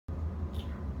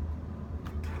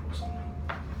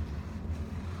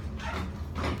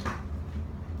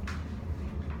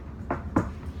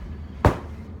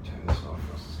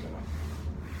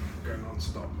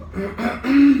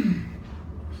Hi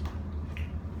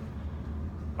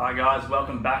guys,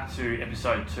 welcome back to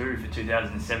episode 2 for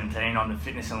 2017 on the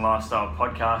Fitness and Lifestyle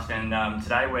podcast, and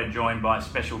today we're joined by a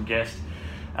special guest,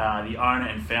 the owner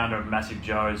and founder of Massive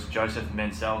Joe's, Joseph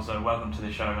Mencel. So welcome to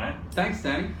the show, mate. Thanks,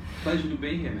 Danny. Pleasure to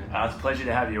be here, man. It's a pleasure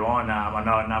to have you on. I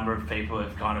know a number of people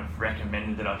have kind of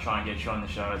recommended that I try and get you on the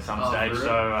show at some stage,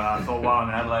 so I thought while I'm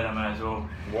in Adelaide I may as well.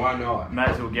 Why not? May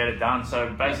as well get it done. So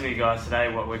basically, guys,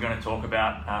 today what we're going to talk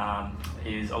about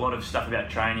is a lot of stuff about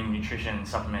training, nutrition, and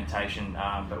supplementation,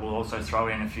 but we'll also throw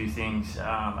in a few things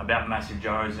about Massive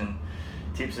Joe's and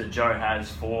tips that Joe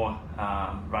has for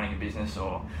running a business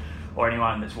or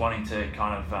anyone that's wanting to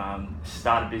kind of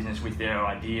start a business with their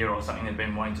idea or something they've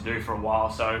been wanting to do for a while.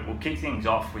 So we'll kick things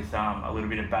off with a little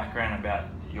bit of background about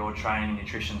your training,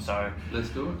 nutrition. So let's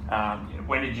do it.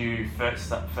 When did you first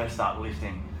start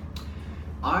lifting?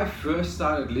 I first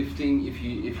started lifting, if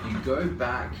you go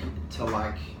back to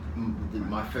like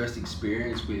my first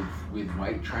experience with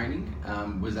weight training,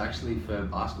 was actually for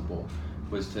basketball,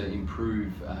 was to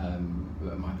improve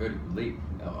my vertical leap.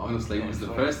 Honestly, it was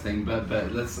the first thing, but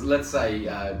let's say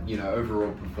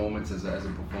overall performance as a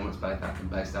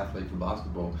performance-based athlete for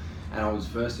basketball. And I was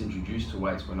first introduced to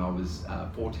weights when I was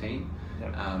 14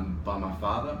 by my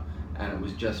father, and it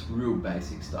was just real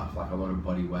basic stuff like a lot of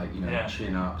body weight,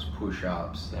 chin-ups,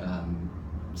 push-ups,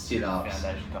 sit-ups,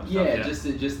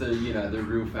 just the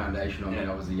real foundation. I mean,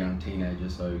 I was a young teenager,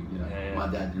 so my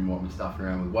dad didn't want me stuffing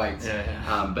around with weights.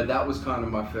 But that was kind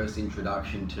of my first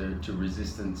introduction to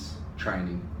resistance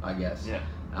training, I guess.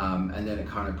 And then it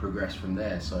kind of progressed from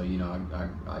there. So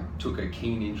I took a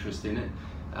keen interest in it.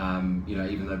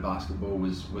 Even though basketball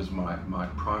was my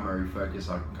primary focus,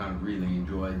 I kind of really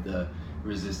enjoyed the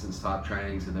resistance type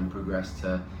trainings, and then progressed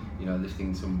to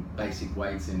lifting some basic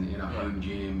weights in a home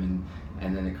gym,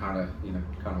 and then it kind of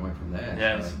went from there.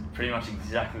 Yeah, so it's pretty much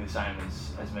exactly the same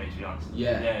as me, to be honest.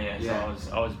 So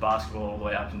I was basketball all the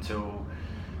way up until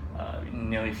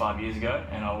nearly 5 years ago,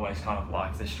 and I always kind of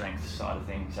liked the strength side of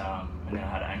things. And then I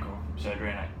had ankle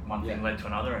surgery, and one thing led to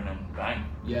another, and then bang.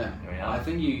 I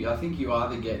think you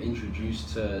either get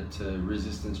introduced to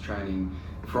resistance training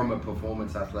from a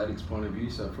performance athletics point of view,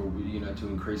 so for to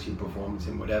increase your performance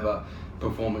in whatever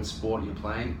performance sport you're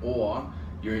playing, or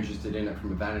you're interested in it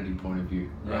from a vanity point of view.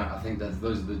 Right? I think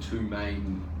those are the two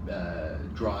main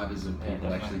drivers of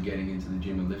people actually getting into the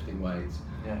gym and lifting weights.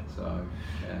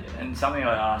 And something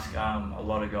I ask a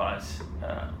lot of guys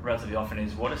relatively often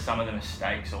is, what are some of the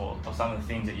mistakes or some of the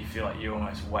things that you feel like you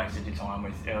almost wasted your time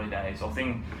with early days, or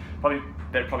probably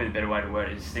the better way to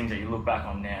word it is things that you look back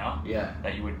on now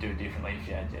that you would do differently if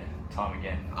you had your time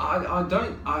again?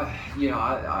 I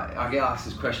get asked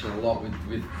this question a lot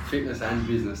with fitness and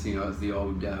business. It's the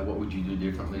old what would you do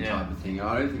differently type of thing.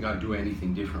 I don't think I'd do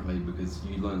anything differently, because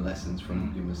you learn lessons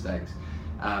from your mistakes.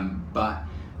 But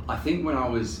I think when I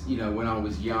was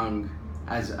young,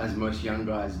 as most young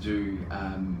guys do,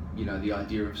 the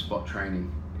idea of spot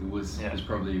training was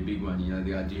probably a big one.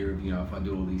 The idea of if I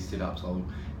do all these sit-ups, I'll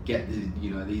get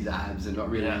these abs, and not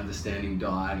really understanding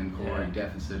diet and caloric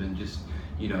deficit, and just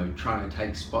trying to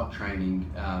take spot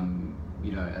training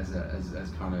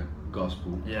as kind of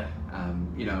gospel.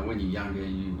 When you're younger,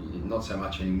 you not so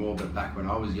much anymore, but back when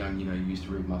I was young, you used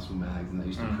to read muscle mags, and they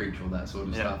used to preach all that sort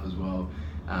of stuff as well.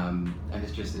 And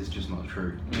it's just not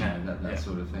true. That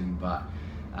sort of thing. But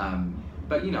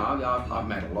I've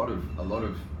made a lot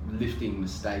of lifting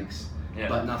mistakes,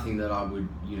 but nothing that I would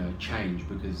change,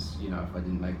 because if I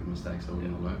didn't make the mistakes, I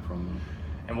wouldn't learn from them.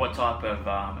 And what type of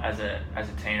as a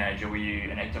teenager, were you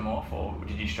an ectomorph, or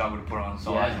did you struggle to put on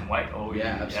size and weight? Or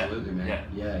Absolutely,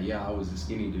 man. I was a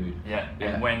skinny dude.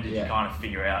 And when did you kind of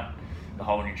figure out the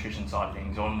whole nutrition side of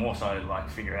things, or more so like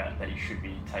figure out that you should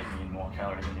be taking in more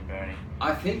calories than you're burning?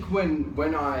 I think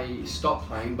when I stopped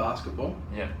playing basketball,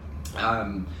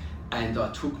 and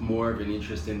I took more of an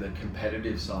interest in the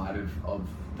competitive side of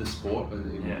the sport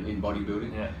in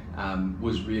bodybuilding,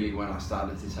 was really when I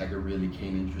started to take a really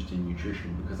keen interest in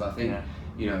nutrition, because I think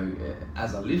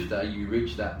as a lifter, you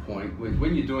reach that point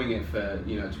when you're doing it for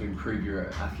to improve your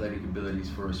athletic abilities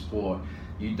for a sport.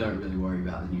 You don't really worry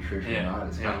about the nutrition, right?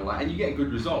 It's kind of like, and you get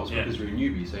good results because you're a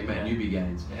newbie, so you make newbie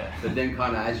gains. But then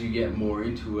kind of as you get more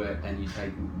into it, and you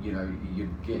take,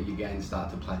 your gains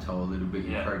start to plateau a little bit,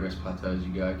 your progress plateaus,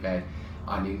 you go, okay,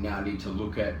 I need to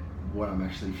look at what I'm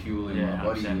actually fueling my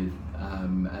body 100%. With.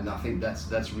 And I think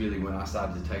that's really when I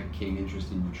started to take a keen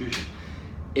interest in nutrition.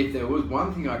 If there was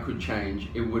one thing I could change,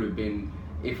 it would have been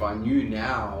if I knew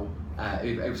now,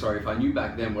 if I knew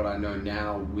back then what I know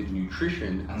now with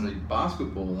nutrition as a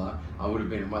basketballer, I would have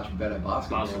been a much better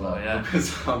basketballer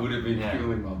because I would have been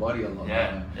fueling my body a lot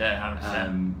better. Yeah,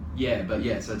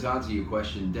 100%. So to answer your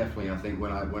question, definitely, I think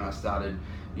when I started,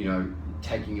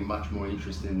 taking a much more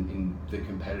interest in the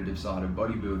competitive side of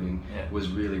bodybuilding was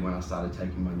really when I started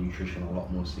taking my nutrition a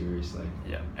lot more seriously.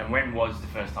 Yeah. And when was the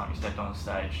first time you stepped on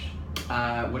stage?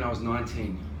 When I was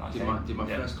 19. Did my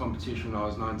first competition when I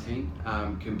was 19.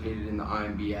 Competed in the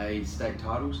INBA state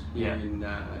titles here in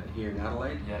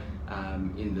Adelaide.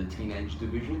 In the teenage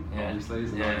division, obviously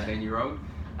as a 19-year-old.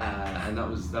 And that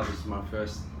was my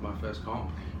first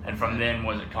comp. And from then,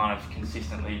 was it kind of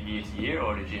consistently year to year,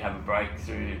 or did you have a break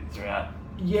throughout?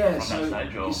 Yeah, from that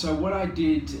stage, or? So what I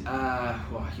did, I'm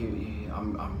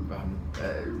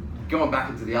going back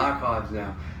into the archives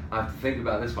now. I have to think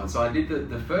about this one. So I did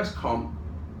the first comp,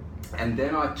 and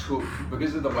then I took,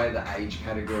 because of the way the age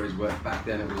categories worked back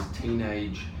then, it was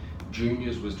teenage,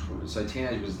 juniors was, so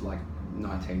teenage was like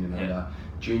 19 and under,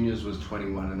 juniors was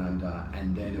 21 and under,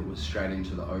 and then it was straight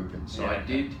into the open. So I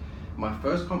did my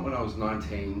first comp when I was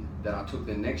 19, then I took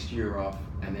the next year off,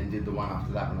 and then did the one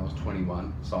after that when I was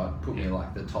 21. So it put me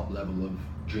like the top level of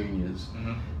juniors.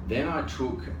 Then I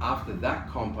took, after that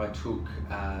comp, I took,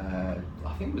 I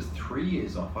think it was 3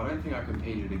 years off. I don't think I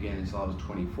competed again until I was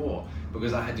 24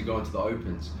 because I had to go into the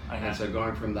opens. And so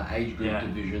going from the age group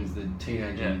divisions, the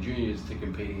teenage and the juniors, to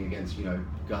competing against,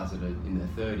 guys that are in their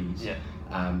 30s.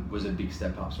 Was a big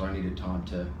step up, so I needed time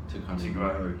to kind of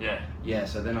grow.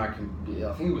 So then I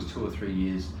think it was 2 or 3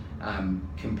 years,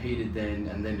 competed then,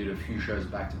 and then did a few shows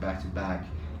back to back,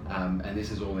 and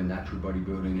this is all in natural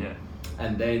bodybuilding.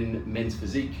 And then men's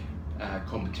physique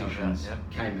competitions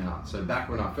came out. So back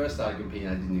when I first started competing,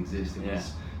 that didn't exist. It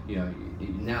was,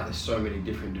 now there's so many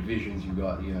different divisions. You've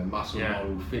got, muscle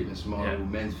model, fitness model,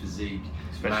 men's physique,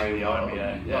 especially the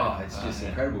INBA. It's just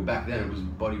incredible. Back then it was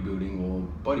bodybuilding or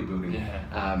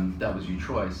bodybuilding. That was your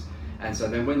choice. And so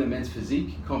then when the men's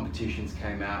physique competitions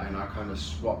came out, and I kind of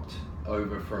swapped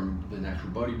over from the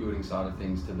natural bodybuilding side of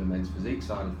things to the men's physique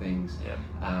side of things,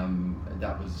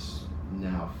 that was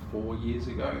now 4 years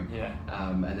ago.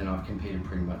 And then I've competed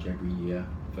pretty much every year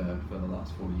for the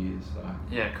last 4 years. So.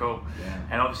 Cool.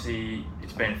 And obviously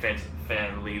it's been a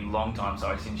fairly long time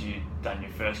since you've done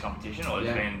your first competition, or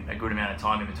there's been a good amount of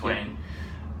time in between.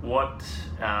 What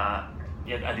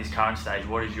at this current stage,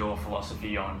 what is your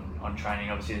philosophy on training?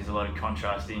 Obviously there's a lot of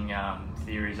contrasting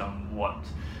theories on what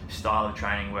style of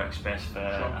training works best for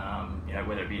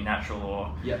whether it be natural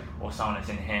or someone that's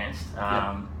enhanced.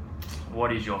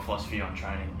 What is your philosophy on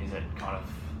training? Is it kind of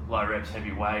low reps,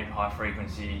 heavy weight, high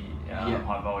frequency,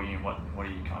 high volume? What do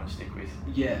you kind of stick with?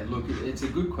 Look, it's a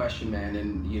good question, man,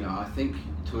 and I think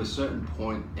to a certain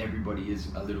point everybody is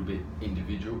a little bit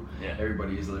individual.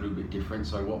 Everybody is a little bit different,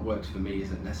 so what works for me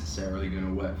isn't necessarily going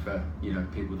to work for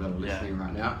people that are listening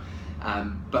right now.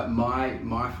 But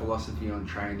my philosophy on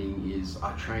training is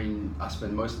I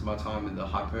spend most of my time in the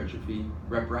hypertrophy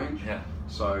rep range.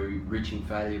 So reaching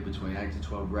failure between 8 to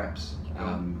 12 reps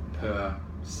per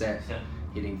set,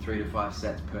 hitting 3 to 5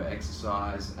 sets per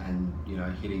exercise, and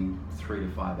hitting 3 to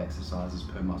 5 exercises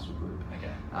per muscle group.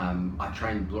 I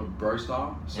train bro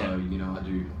style, so I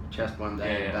do chest one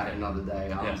day, back another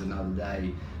day, arms another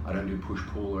day. I don't do push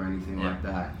pull or anything like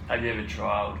that. Have you ever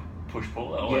tried push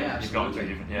pull? Or you've gone through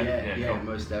different? Cool.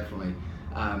 Most definitely.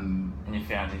 And you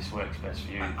found this works best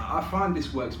for you? I find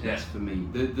this works best for me.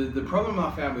 The problem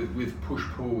I found with push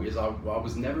pull is I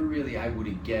was never really able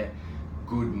to get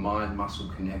good mind muscle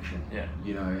connection.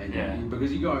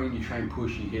 Because you go and you train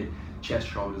push, you hit chest,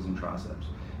 shoulders and triceps.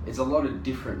 It's a lot of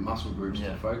different muscle groups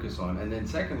to focus on. And then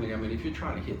secondly, if you're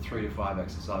trying to hit 3 to 5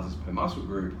 exercises per muscle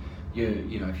group,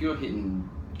 if you're hitting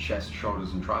chest,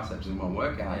 shoulders and triceps in one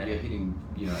workout, you're hitting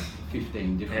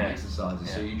 15 different exercises,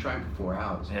 so you train for 4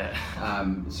 hours.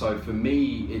 So for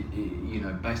me,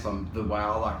 it based on the way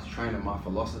I like to train and my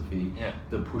philosophy,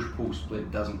 the push-pull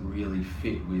split doesn't really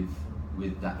fit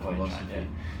with that philosophy.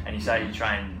 And you say you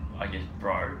train, I guess,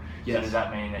 bro. So does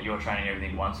that mean that you're training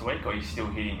everything once a week, or are you still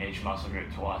hitting each muscle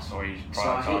group twice, or are you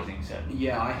prioritizing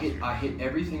certain? I hit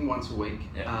everything once a week,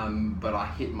 but I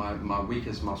hit my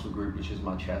weakest muscle group, which is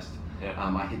my chest.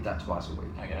 I hit that twice a week.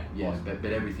 Awesome.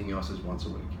 But everything else is once a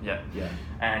week.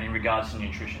 And in regards to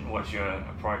nutrition, what's your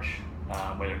approach,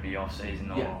 whether it be off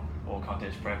season or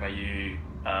contest prep? Are you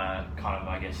kind of,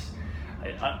 I guess,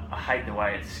 I hate the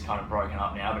way it's kind of broken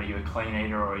up now, but are you a clean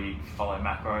eater, or you follow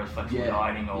macros, flexible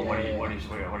dieting, or what is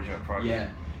your approach?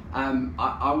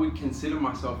 I would consider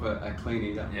myself a clean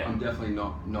eater. I'm definitely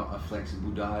not a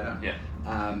flexible dieter.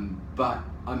 But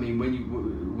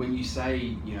when you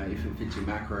say if it fits your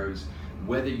macros,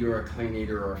 whether you're a clean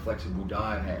eater or a flexible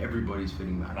dieter, everybody's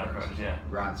fitting macros. Yeah.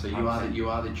 Right. So you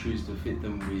either choose to fit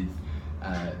them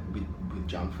with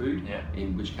junk food,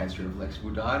 in which case you're a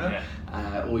flexible dieter,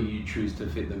 or you choose to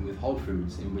fit them with whole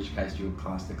foods, in which case you're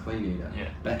classed a clean eater.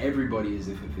 But everybody is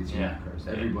if it fits your macros.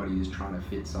 Everybody is trying to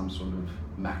fit some sort of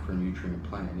macronutrient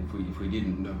plan. If we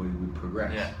didn't, nobody would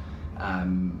progress.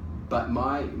 But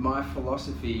my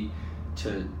philosophy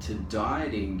to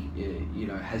dieting,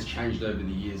 has changed over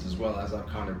the years as well as I've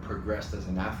kind of progressed as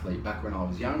an athlete. Back when I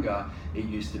was younger, it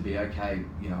used to be, okay,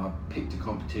 I picked a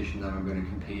competition that I'm going to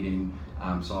compete in,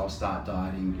 so I'll start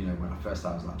dieting, when I first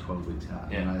started, I was like 12 weeks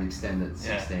out, and I extended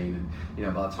 16,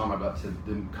 and by the time I got to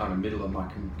the kind of middle of my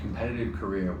competitive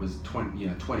career, it was 20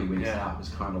 weeks out was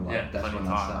kind of like, that's when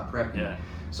I start prepping.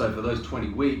 So for those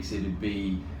 20 weeks, it'd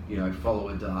be, follow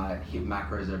a diet, hit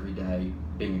macros every day.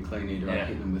 Being a clean eater, I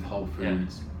hit them with whole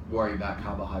foods, worry about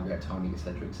carbohydrate timing,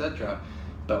 etc., etc.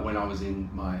 But when I was in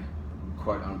my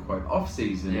quote unquote off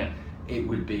season, it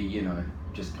would be,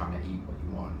 just kind of eat what you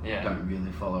want. Don't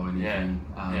really follow anything.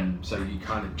 So you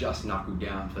kind of just knuckle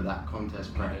down for that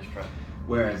contest prep.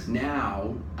 Whereas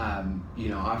now,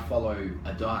 I follow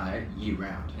a diet year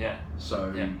round.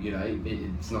 So,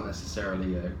 it's not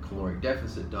necessarily a caloric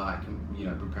deficit diet,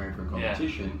 preparing for a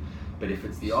competition. But if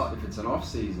it's an off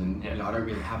season, I don't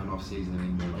really have an off season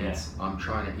anymore. I'm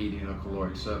trying to eat in a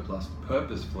caloric surplus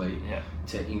purposefully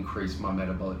to increase my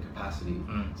metabolic capacity,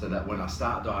 so that when I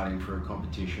start dieting for a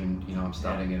competition, I'm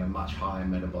starting at a much higher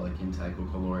metabolic intake or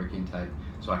caloric intake,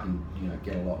 so I can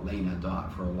get a lot leaner,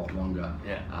 diet for a lot longer,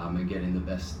 and get in the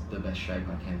best shape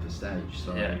I can for stage.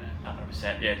 So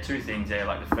 100%. Two things there.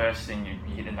 Like the first thing,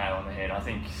 you hit the nail on the head. I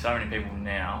think so many people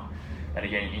now that are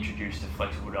getting introduced to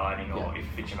flexible dieting or if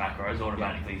it fits your macros,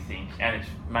 automatically think, and it's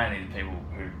mainly the people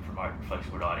who promote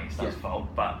flexible dieting, it's not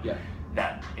fault, but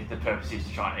that if the purpose is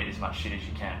to try and eat as much shit as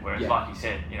you can. Whereas like you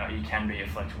said, you can be a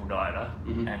flexible dieter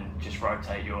and just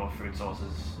rotate your food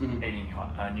sources, eating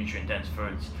nutrient dense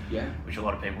foods, which a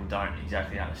lot of people don't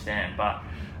exactly understand. But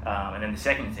and then the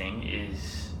second thing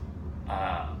is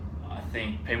I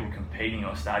think people competing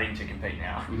or starting to compete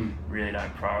now really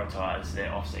don't prioritize their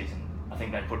off season. I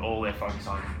think they put all their focus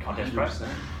on contest prep.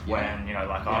 When I'm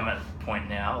at the point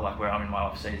now, like where I'm in my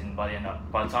off season. By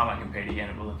the time I compete again,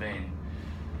 it will have been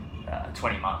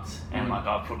 20 months, and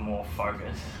I've put more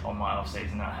focus on my off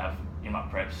season than I have in my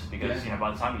preps, because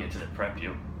by the time you get to the prep,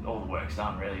 all the work's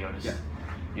done. Really,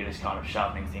 you're just kind of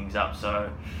sharpening things up.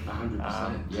 So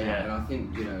 100%. And I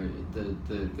think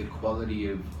the quality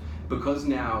of. Because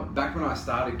now, back when I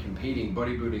started competing,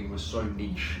 bodybuilding was so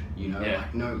niche,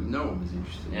 like no one was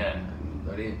interested in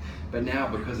it. But now,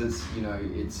 because it's,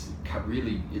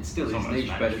 it still is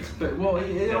niche, but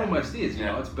it almost is,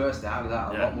 it's burst out of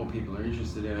that. A lot more people are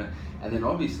interested in it. And then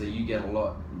obviously you get a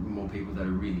lot more people that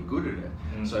are really good at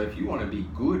it. So if you want to be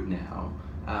good now,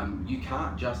 you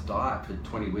can't just diet for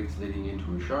 20 weeks leading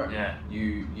into a show.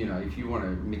 If you want to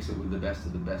mix it with the best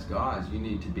of the best guys, you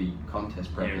need to be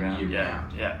contest prepping year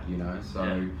round.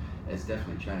 So it's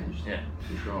definitely changed.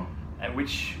 For sure. And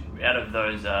which out of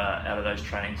those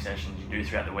training sessions you do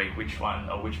throughout the week, which one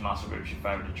or which muscle group is your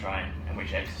favourite to train, and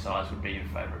which exercise would be your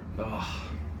favourite?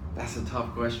 Oh, that's a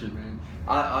tough question, man.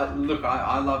 I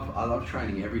love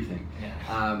training everything.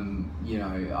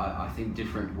 I think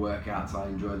different workouts, I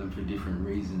enjoy them for different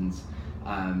reasons.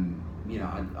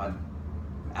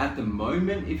 At the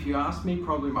moment, if you ask me,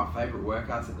 probably my favourite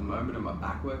workouts at the moment are my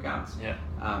back workouts.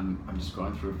 I'm just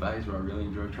going through a phase where I really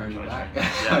enjoy training back.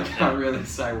 I can't really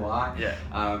say why.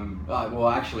 Well,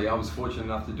 actually, I was fortunate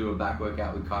enough to do a back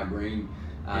workout with Kai Green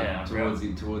towards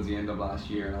the end of last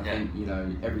year, and I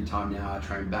think every time now I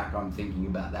train back, I'm thinking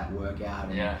about that workout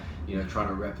and trying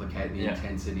to replicate the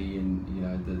intensity and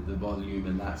the volume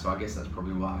and that. So I guess that's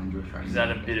probably why I enjoy training. Is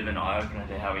that a bit of an eye opener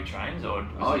to how he trains, or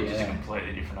was it just a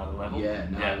completely different other level?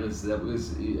 That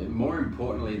was more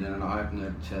importantly than an eye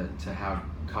opener to how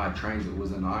Kai trains. It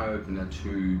was an eye opener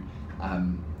to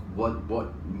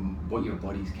what your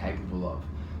body's capable of.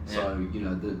 So,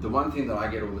 the one thing that I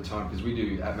get all the time, because we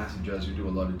do, at Massive Joe's, we do a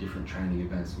lot of different training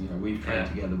events. We've trained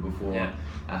together before.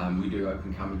 We do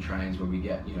open coming trains where we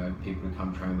get, people to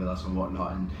come train with us and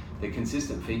whatnot. And the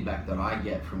consistent feedback that I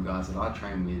get from guys that I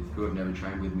train with who have never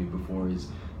trained with me before is,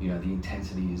 the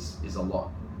intensity is a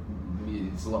lot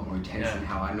more intense than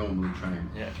how I normally train.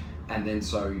 And then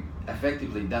so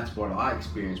effectively that's what I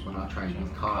experienced when I trained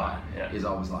with Kai, is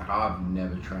I was like, I've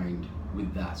never trained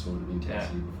with that sort of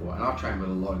intensity before. And I've trained with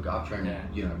a lot of guys. I've trained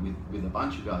with a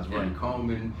bunch of guys, Ronnie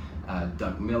Coleman,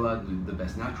 Doug Miller, the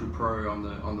best natural pro on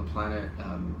the planet.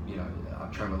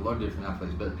 I've trained with a lot of different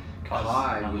athletes, but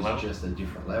Kai was just a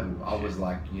different level. I was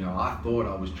like, I thought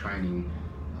I was training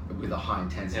with a high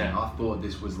intensity. Yeah. I thought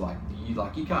this was like you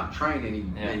can't train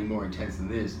any more intense than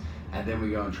this. And then we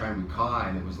go and train with Kai,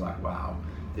 and it was like, wow,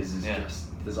 this is just,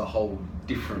 there's a whole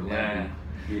different level.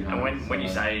 You know, and when you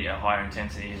say a higher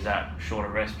intensity, is that shorter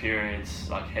rest periods,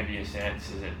 like heavier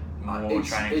sets? Is it more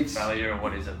training for failure, or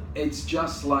what is it? It's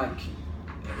just like,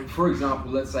 for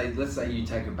example, let's say you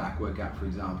take a back workout, for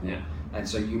example, and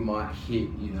so you might hit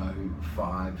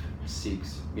 5,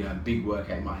 6, big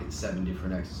workout, you might hit 7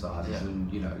 different exercises,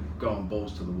 and go on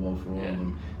balls to the wall for all of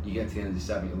them. You get to the end of the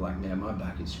 7, you're like, man, my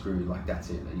back is screwed, like that's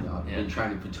it. I've been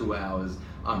training for 2 hours,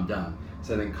 I'm done.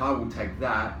 So then Kai will take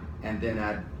that and then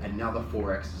add another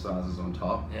 4 exercises on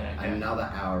top,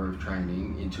 another hour of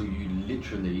training until you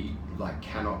literally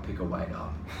cannot pick a weight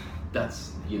up.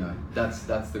 That's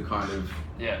that's the kind of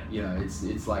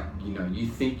it's like you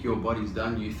think your body's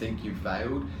done, you think you've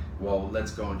failed. Well,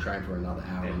 let's go and train for another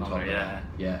hour on top of that.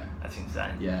 That's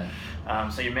insane.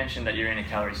 So you mentioned that you're in a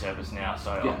calorie surplus now,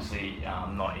 so obviously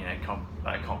not in a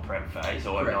comp prep phase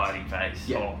or a dieting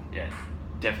phase or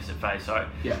deficit phase. So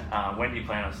when do you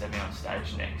plan on stepping on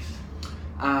stage next?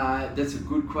 That's a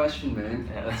good question, man.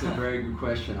 That's a very good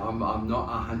question. I'm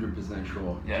not 100%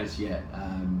 sure just yet.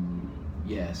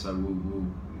 So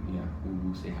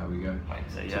we'll see how we go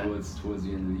towards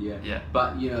the end of the year.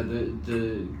 But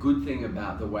the good thing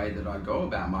about the way that I go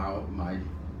about my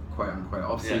quote unquote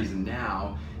off season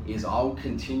now is I'll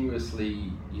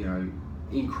continuously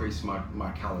increase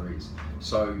my calories.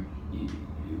 So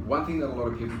one thing that a lot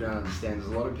of people don't understand is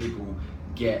a lot of people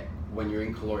get, when you're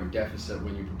in caloric deficit,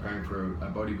 when you're preparing for a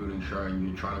bodybuilding show and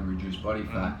you're trying to reduce body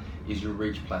fat, is you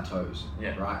reach plateaus,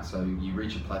 right? So you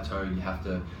reach a plateau, you have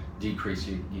to decrease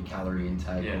your calorie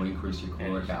intake or increase your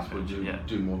caloric output,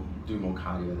 do more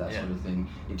cardio, that sort of thing,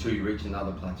 until you reach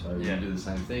another plateau. You do the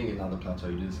same thing, another plateau,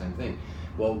 you do the same thing.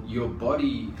 Well, your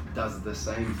body does the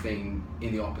same thing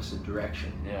in the opposite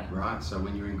direction, right? So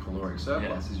when you're in caloric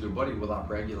surplus, is your body will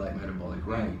upregulate metabolic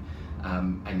rate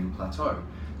and you plateau.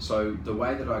 So the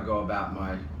way that I go about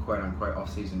my quote-unquote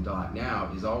off-season diet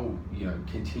now is I'll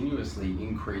continuously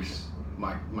increase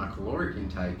my caloric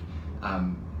intake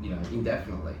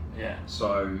indefinitely.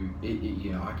 So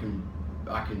I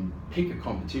can pick a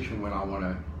competition when I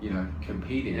want to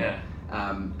compete in it,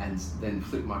 and then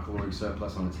flip my caloric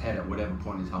surplus on its head at whatever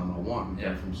point in time I want,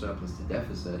 go from surplus to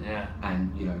deficit,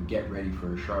 and get ready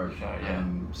for a show.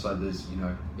 So there's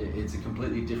it's a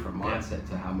completely different mindset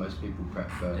to how most people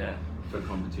prep for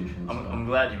competitions. I'm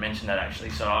glad you mentioned that,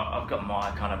 actually. So I've got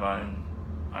my kind of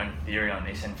own theory on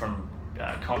this, and from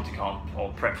comp to comp,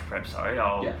 or prep to prep, sorry,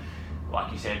 I'll like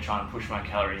you said, try and push my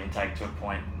calorie intake to a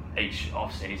point each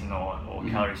off season or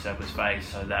calorie surplus phase,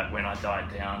 so that when I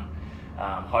diet down,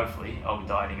 hopefully I'll be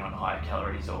dieting on higher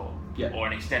calories or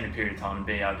an extended period of time and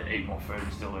be able to eat more food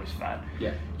and still lose fat.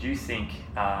 Do you think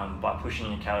by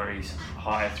pushing your calories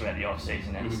higher throughout the off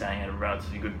season and staying at a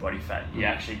relatively good body fat, you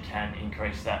actually can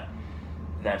increase that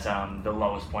the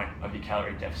lowest point of your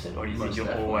calorie deficit, or do you think you'll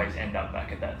always end up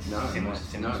back at that similar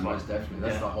spot? Most definitely.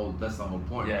 That's the whole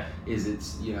point. Is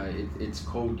it's it's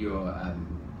called your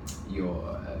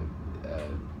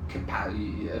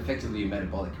capacity, effectively your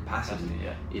metabolic capacity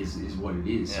is what it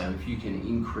is. So if you can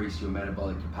increase your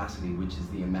metabolic capacity, which is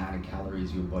the amount of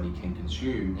calories your body can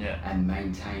consume and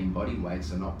maintain body weight,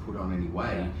 so not put on any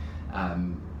weight,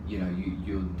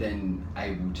 you're then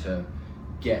able to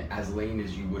get as lean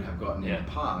as you would have gotten in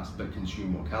the past, but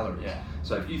consume more calories.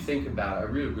 So if you think about, a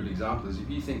real good example is if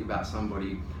you think about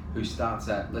somebody who starts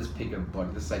at, let's pick a body,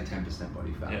 let's say 10%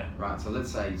 body fat, right? So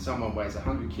let's say someone weighs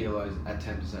 100 kilos at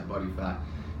 10% body fat,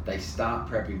 they start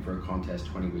prepping for a contest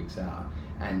 20 weeks out,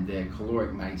 and their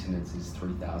caloric maintenance is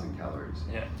 3,000 calories.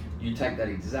 You take that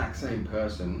exact same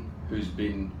person who's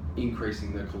been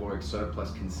increasing their caloric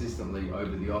surplus consistently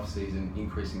over the off season,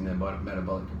 increasing their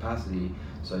metabolic capacity,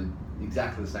 so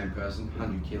exactly the same person,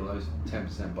 100 kilos,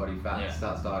 10% body fat,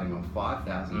 starts dieting on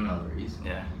 5,000 calories.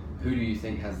 Who do you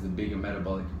think has the bigger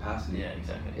metabolic capacity?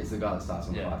 It's the guy that starts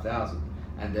on 5,000.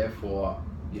 And therefore,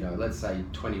 let's say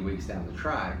 20 weeks down the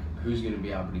track, who's going to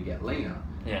be able to get leaner?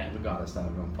 The guy that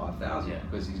started on 5,000,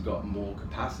 because he's got more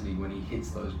capacity when he hits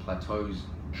those plateaus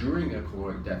during a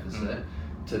caloric deficit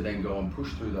to then go and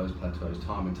push through those plateaus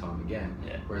time and time again.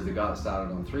 Whereas the guy that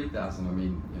started on 3,000, I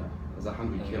mean, as a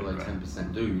 100 kilo,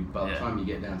 10% dude, by the time you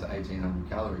get down to 1,800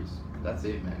 calories, that's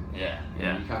it, man.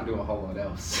 You can't do a whole lot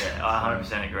else. I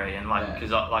 100% agree. And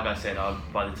because like I said,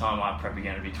 by the time I prep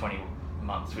again, it'll be 20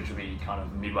 months, which will be kind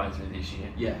of midway through this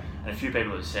year. And a few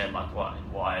people have said,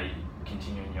 why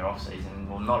continuing your off season?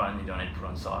 Well, not only do I need to put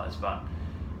on size, but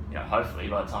hopefully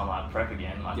by the time I prep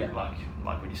again,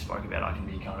 like we just spoke about, I can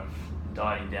be kind of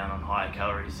dieting down on higher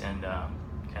calories and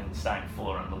and staying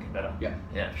fuller and looking better. Yeah.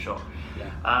 Yeah, sure.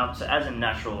 Yeah. So as a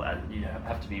natural, you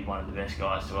have to be one of the best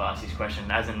guys to ask this question.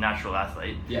 As a natural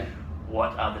athlete, Yeah.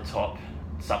 what are the top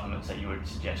supplements that you would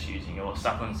suggest using, or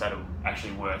supplements that are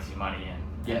actually worth your money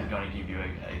and going to give you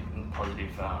a positive,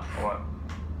 or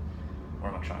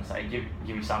what am I trying to say? Give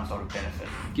you some sort of benefit.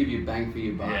 Give you bang for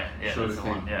your buck, sort of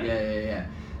thing. Yeah.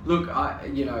 Look,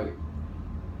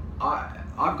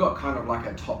 I've got kind of like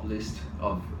a top list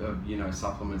of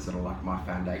supplements that are like my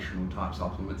foundational type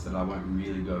supplements that I won't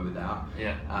really go without.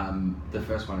 Yeah. The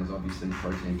first one is obviously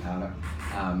protein powder,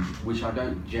 which I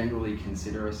don't generally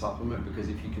consider a supplement, because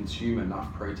if you consume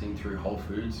enough protein through whole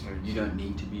foods, you don't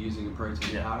need to be using a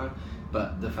protein powder.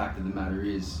 But the fact of the matter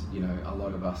is, a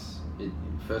lot of us,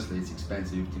 firstly, it's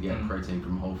expensive to get protein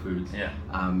from whole foods. Yeah.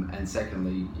 And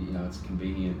secondly, it's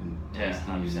convenient and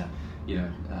tasty,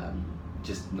 and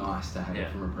just nice to have it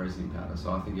from a protein powder.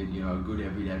 So I think a good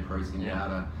everyday protein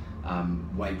powder,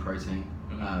 whey protein,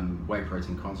 whey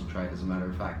protein concentrate, as a matter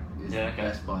of fact, is the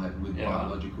best with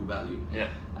biological value. Yeah.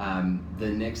 The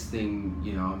next thing,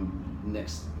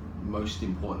 next most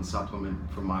important supplement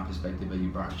from my perspective are your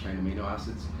branched chain amino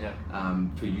acids. Yeah.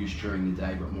 For use during the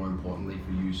day, but more importantly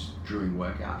for use during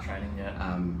workout training.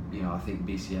 Yeah. I think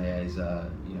BCAAs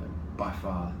are by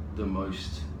far the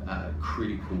most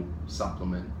critical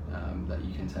supplement that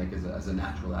you can take as a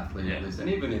natural athlete, at least, and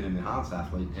even in an enhanced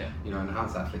athlete.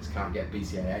 Enhanced athletes can't get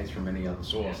BCAAs from any other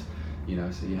source.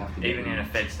 So you have to even in a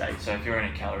fed state. So if you're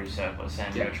in a calorie surplus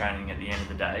and you're training at the end of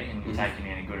the day and you're taking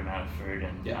in a good amount of food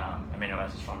and amino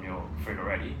acids from your food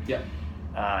already, do you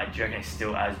reckon it's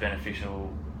still as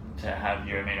beneficial to have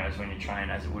your aminos when you train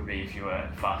as it would be if you were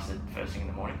fasted first thing in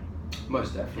the morning?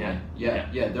 Most definitely.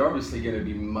 Yeah. They're obviously going to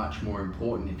be much more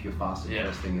important if you're fasted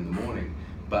first thing in the morning.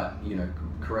 But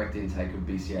correct intake of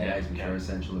BCAAs, which are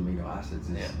essential amino acids,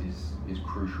 is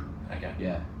crucial. Okay.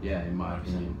 Yeah, in my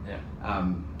opinion.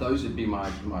 Yeah. Those would be my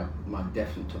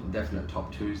definite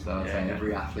top twos that I'd say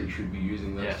every athlete should be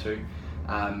using those two.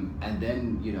 And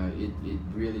then it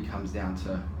really comes down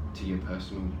to your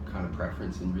personal kind of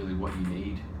preference and really what you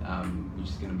need, which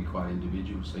is going to be quite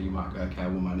individual. So you might go, okay,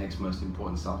 well, my next most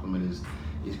important supplement is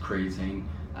creatine,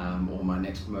 or my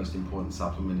next most important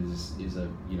supplement is a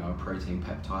protein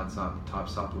peptide type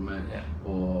supplement,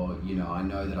 or I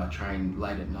know that I train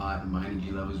late at night and my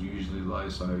energy levels are usually low,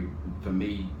 so for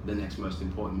me the next most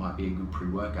important might be a good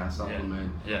pre-workout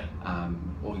supplement.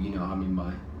 Or I'm in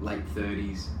my late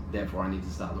 30s, therefore I need to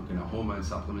start looking at hormone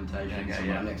supplementation. So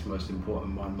my next most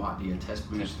important one might be a test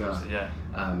booster.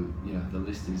 The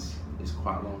list is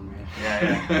quite long,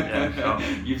 man. Sure.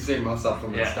 You've seen my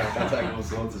supplement stack. I take all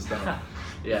sorts of stuff.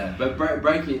 But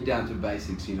breaking it down to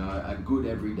basics, a good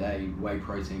everyday whey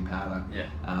protein powder,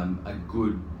 a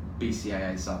good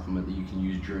BCAA supplement that you can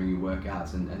use during your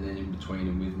workouts and then in between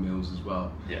and with meals as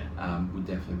well, would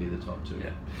definitely be the top two.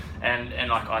 And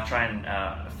like I train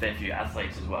a fair few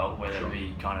athletes as well, whether it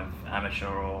be kind of amateur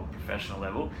or professional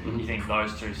level. You think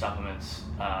those two supplements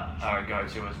are a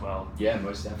go-to as well? Yeah,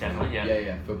 most definitely.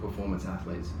 Yeah, for performance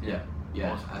athletes.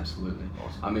 Yeah, awesome. Absolutely.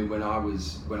 Awesome. I mean, when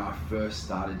I first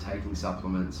started taking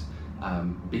supplements,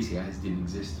 BCAAs didn't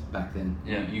exist back then.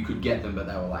 You could get them, but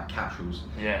they were like capsules.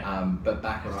 But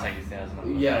back when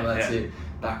that's it.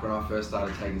 Back when I first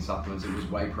started taking supplements, it was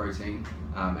whey protein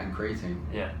and creatine.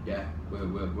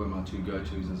 Were my two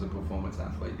go-tos as a performance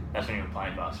athlete. That's when you were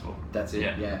playing basketball. That's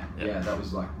it. Yeah. That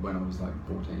was like when I was like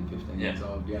 14, 15 years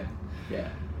old. Yeah.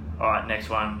 All right, next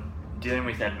one. Dealing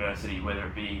with adversity, whether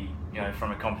it be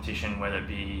from a competition, whether it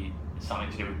be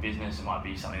something to do with business, it might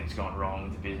be something that's gone wrong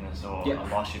with the business or a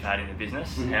loss you've had in the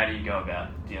business. How do you go about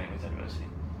dealing with adversity?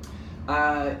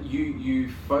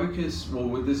 You focus.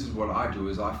 Well, this is what I do.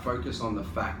 Is I focus on the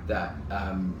fact that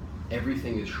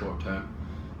everything is short term.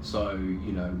 So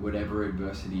whatever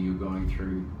adversity you're going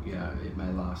through, it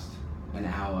may last an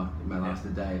hour, it may last a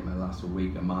day, it may last a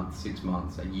week, a month, 6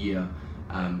 months, a year.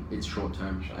 It's short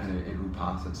term and it will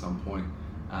pass at some point.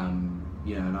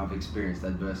 And I've experienced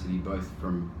adversity both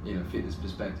from fitness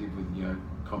perspective with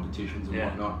competitions and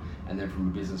whatnot, and then from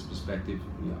a business perspective,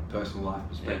 personal life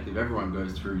perspective. Everyone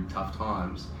goes through tough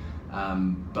times,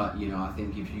 but I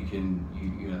think if you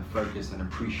can focus and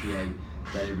appreciate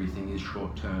that everything is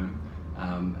short term,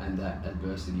 and that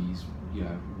adversities,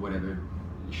 whatever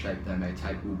shape they may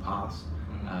take, will pass.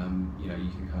 You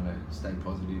can kind of stay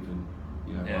positive and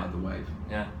ride the wave,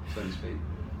 so to speak.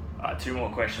 Two more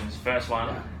questions. First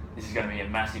one, this is going to be a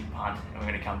massive punt, and we're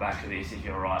going to come back to this if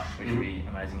you're right, which would be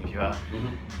amazing if you are.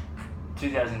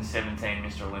 2017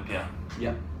 Mr. Olympia.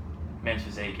 Men's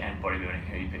physique and bodybuilding.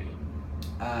 Who are you picking?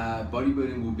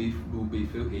 Bodybuilding will be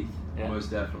Phil Heath,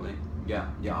 most definitely.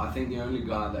 I think the only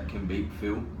guy that can beat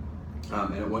Phil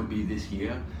and it won't be this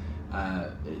year.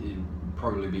 It'll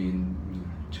probably be in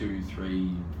 2,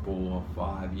 3, 4,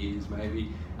 5 years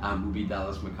maybe. Will be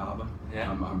Dallas McCarver. Yeah.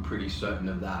 I'm pretty certain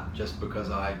of that, just because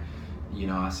I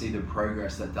see the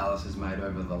progress that Dallas has made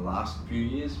over the last few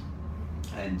years,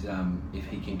 and if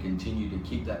he can continue to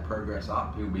keep that progress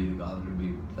up, he'll be the guy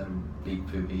that'll beat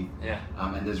Phil Heath. Yeah.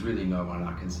 And there's really no one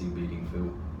I can see beating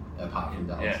Phil apart from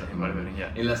Dallas at the moment.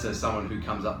 Yeah. Unless there's someone who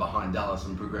comes up behind Dallas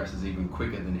and progresses even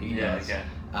quicker than he does. Okay.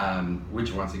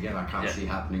 Which once again I can't see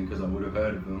happening because I would have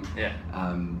heard of them.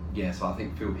 Yeah. So I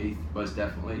think Phil Heath most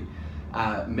definitely.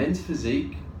 Men's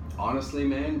physique, honestly,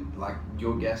 man, like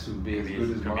your guess would be as good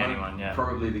as mine. Anyone,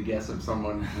 Probably the guess of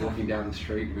someone walking down the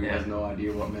street who has no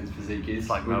idea what men's physique is. It's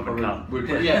like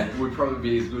would probably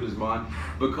be as good as mine,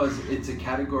 because it's a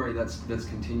category that's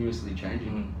continuously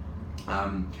changing.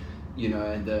 And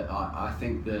I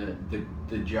think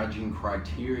the judging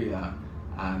criteria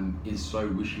is so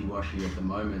wishy-washy at the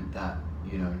moment that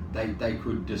they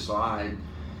could decide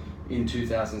in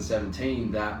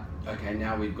 2017 that, okay,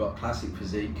 now we've got classic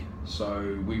physique,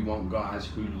 so we want guys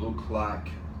who look like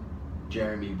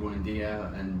Jeremy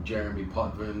Buendia and Jeremy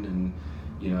Potvin and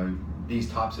these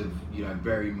types of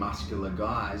very muscular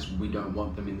guys. We don't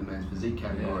want them in the men's physique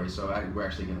category, so we're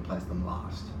actually going to place them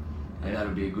last. And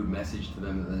that'll be a good message to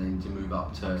them that they need to move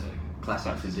up to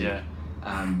classic physique.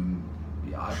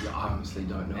 I honestly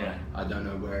don't know. I don't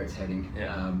know where it's heading.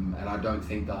 And I don't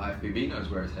think the IFBB knows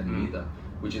where it's heading either,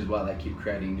 which is why they keep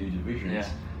creating new divisions.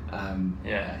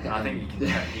 I think you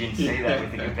can see that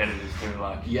with the competitors too.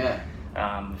 Like the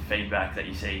feedback that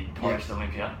you see post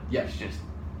Olympia. It's just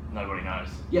nobody knows.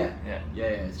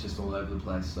 It's just all over the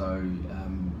place. So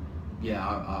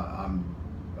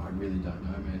I really don't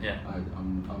know,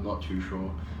 man. I'm not too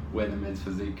sure where the men's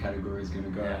physique category is going to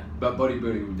go. But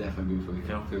bodybuilding will definitely be for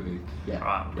Phil.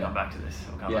 Alright, we'll come back to this.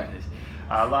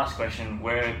 Last question,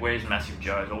 where's Massive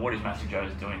Joe's, or what is Massive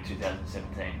Joe's doing in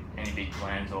 2017? Any big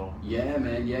plans or? Yeah,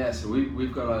 man, so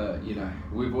we've got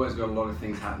we've always got a lot of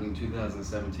things happening.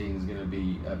 2017 is going to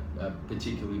be a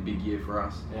particularly big year for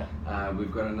us.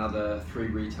 We've got another 3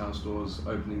 retail stores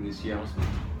opening this year.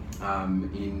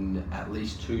 In at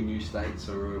least 2 new states.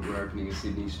 So we're opening a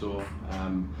Sydney store,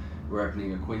 we're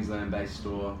opening a Queensland-based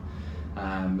store,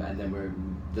 and then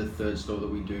the 3rd store that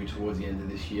we do towards the end of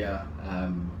this year.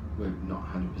 We're not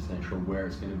 100% sure where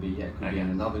it's going to be yet. It could be in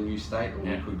another new state, or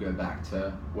we could go back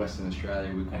to Western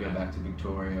Australia, we could go back to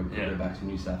Victoria, we could go back to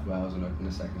New South Wales and open a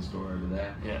 2nd store over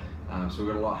there. So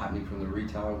we've got a lot happening from the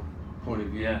retail point of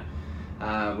view.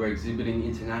 We're exhibiting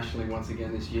internationally once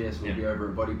again this year, so we'll be over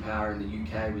at Body Power in the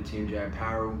UK with TMJ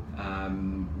Apparel.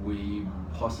 We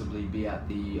possibly be at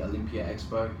the Olympia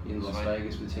Expo in Las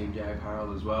Vegas with TMJ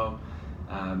Apparel as well.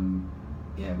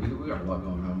 We got a lot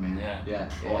going on, man.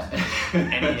 Awesome.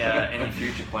 Any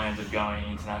future plans of going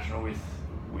international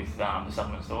with the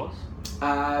supplement stores?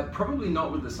 Probably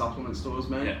not with the supplement stores,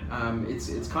 mate.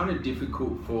 It's kind of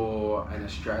difficult for an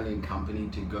Australian company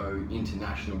to go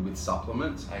international with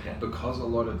supplements because a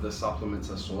lot of the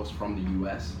supplements are sourced from the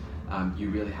US. You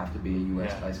really have to be a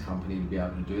US-based company to be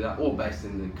able to do that, or based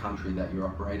in the country that you're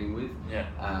operating with.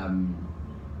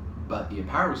 But the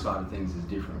apparel side of things is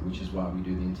different, which is why we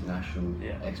do the international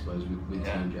expos with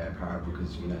TMJ Apparel,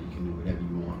 because you can do whatever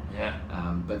you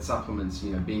want. But supplements,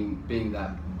 being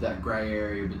that grey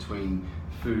area between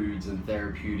foods and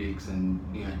therapeutics, and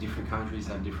different countries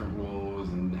have different laws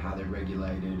and how they're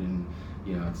regulated, and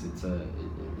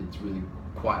it's really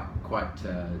quite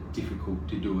difficult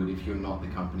to do it if you're not the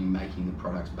company making the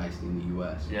products based in the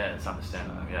US. It's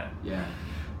understandable.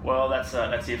 Well, that's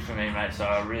it for me, mate. So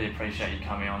I really appreciate you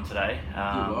coming on today,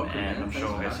 You're welcome, and man. I'm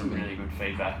sure we'll get some really good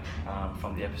feedback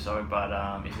from the episode. But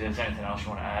if there's anything else you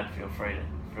want to add, feel free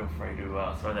to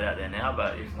throw that out there now.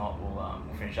 But if not, we'll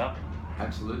finish up.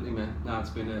 Absolutely, man. No,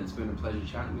 it's been a pleasure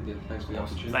chatting with you. Thanks for the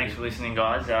opportunity. Thanks for listening,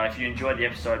 guys. If you enjoyed the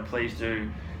episode, please do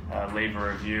leave a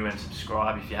review and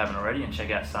subscribe if you haven't already, and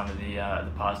check out some of the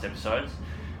past episodes.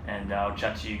 And I'll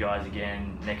chat to you guys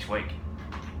again next week.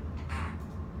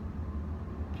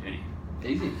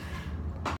 Easy.